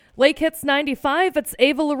Lake Hits 95, it's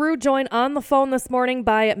Ava LaRue, joined on the phone this morning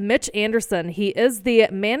by Mitch Anderson. He is the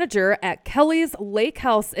manager at Kelly's Lake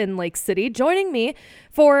House in Lake City, joining me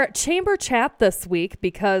for Chamber Chat this week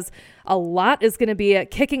because a lot is going to be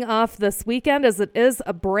kicking off this weekend as it is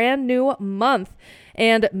a brand new month.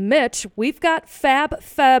 And Mitch, we've got Fab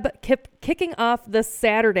Feb kicking off this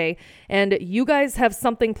Saturday, and you guys have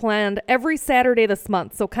something planned every Saturday this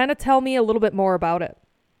month. So kind of tell me a little bit more about it.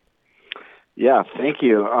 Yeah, thank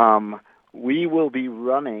you. We will be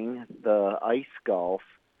running the ice golf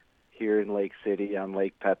here in Lake City on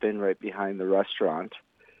Lake Pepin, right behind the restaurant.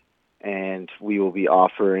 And we will be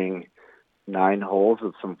offering 9 holes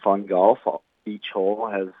of some fun golf. Each hole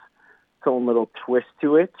has its own little twist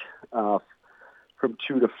to it from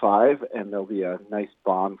 2 to 5, and there'll be a nice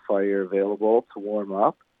bonfire available to warm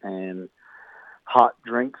up and hot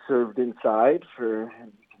drinks served inside you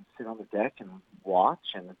can sit on the deck and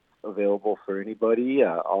watch, and available for anybody,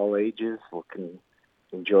 all ages can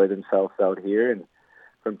enjoy themselves out here. And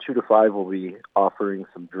from 2 to 5, we'll be offering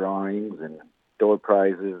some drawings and door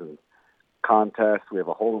prizes and contests. We have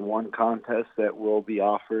a hole-in-one contest that we'll be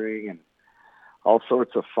offering, and all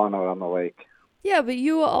sorts of fun out on the lake. Yeah, but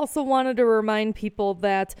you also wanted to remind people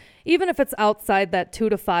that even if it's outside that 2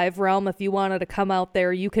 to 5 realm, if you wanted to come out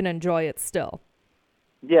there, you can enjoy it still.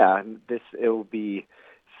 Yeah, it will be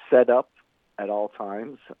set up at all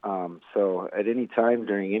times. So at any time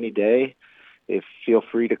during any day, feel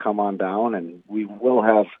free to come on down, and we will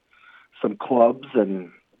have some clubs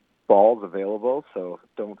and balls available, so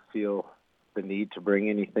don't feel the need to bring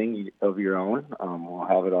anything of your own. We'll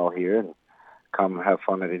have it all here, and come have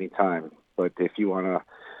fun at any time. But if you want to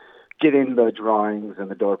get in the drawings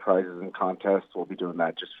and the door prizes and contests, we'll be doing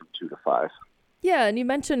that just from 2 to 5. Yeah, and you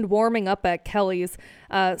mentioned warming up at Kelly's.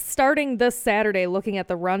 Starting this Saturday, looking at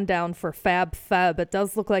the rundown for Fab Feb, it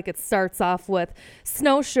does look like it starts off with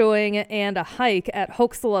snowshoeing and a hike at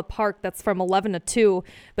Hoaxilla Park. That's from 11 to 2,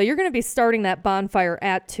 but you're going to be starting that bonfire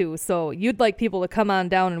at 2, so you'd like people to come on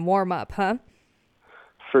down and warm up, huh?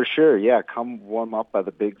 For sure, yeah. Come warm up by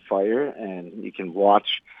the big fire, and you can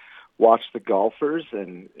watch the golfers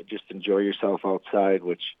and just enjoy yourself outside,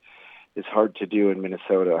 which is hard to do in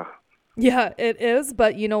Minnesota. Yeah, it is,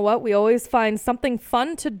 but you know what? We always find something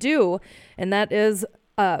fun to do, and that is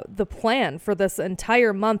the plan for this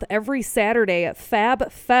entire month. Every Saturday at Fab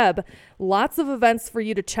Feb, lots of events for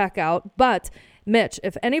you to check out. But Mitch,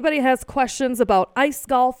 if anybody has questions about ice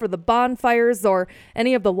golf or the bonfires or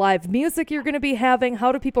any of the live music you're going to be having,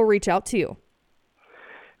 how do people reach out to you?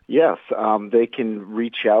 Yes, they can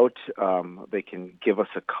reach out. They can give us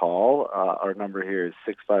a call. Our number here is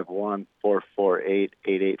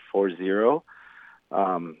 651-448-8840.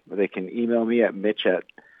 They can email me at Mitch at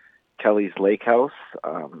Kelly's Lake House,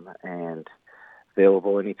 and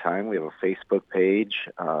available anytime. We have a Facebook page,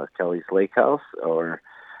 Kelly's Lake House, or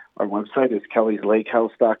our website is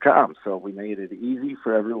kellyslakehouse.com. So we made it easy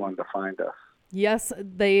for everyone to find us. Yes,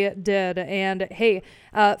 they did. And hey,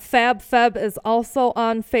 Fab Feb is also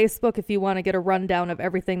on Facebook if you want to get a rundown of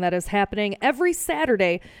everything that is happening every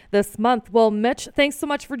Saturday this month. Well, Mitch, thanks so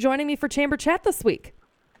much for joining me for Chamber Chat this week.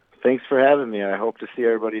 Thanks for having me. I hope to see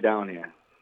everybody down here.